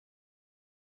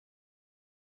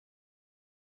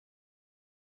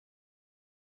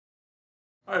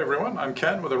Hi everyone, I'm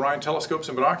Ken with Orion Telescopes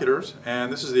and Binoculars,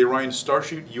 and this is the Orion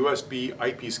Starshoot USB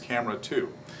Eyepiece Camera II.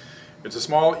 It's a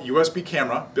small USB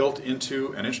camera built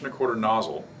into an 1.25"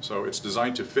 nozzle, so it's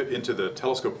designed to fit into the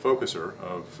telescope focuser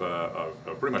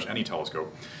of pretty much any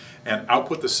telescope and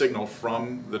output the signal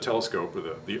from the telescope, or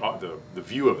the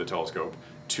view of the telescope,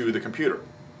 to the computer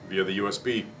via the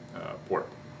USB port.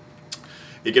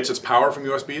 It gets its power from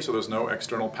USB, so there's no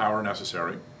external power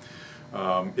necessary.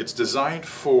 It's designed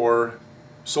for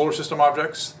solar system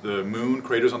objects, the moon,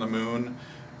 craters on the moon,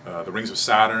 the rings of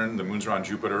Saturn, the moons around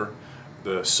Jupiter,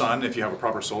 the sun. If you have a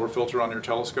proper solar filter on your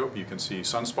telescope, you can see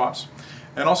sunspots.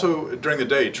 And also during the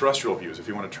day, terrestrial views, if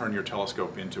you want to turn your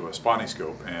telescope into a spotting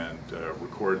scope and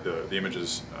record the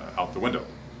images out the window.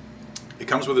 It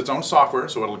comes with its own software,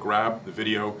 so it'll grab the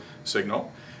video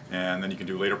signal, and then you can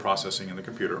do later processing in the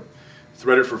computer.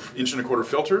 Threaded for 1.25"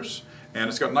 filters, and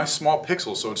it's got nice small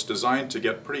pixels, so it's designed to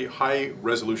get pretty high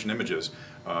resolution images,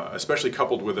 especially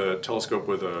coupled with a telescope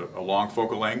with a long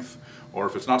focal length, or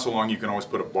if it's not so long, you can always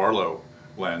put a Barlow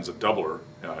lens, a doubler,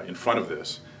 in front of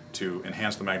this to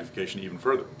enhance the magnification even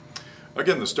further.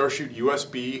 Again, the Starshoot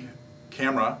USB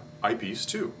Camera Eyepiece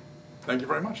II. Thank you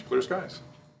very much. Clear skies.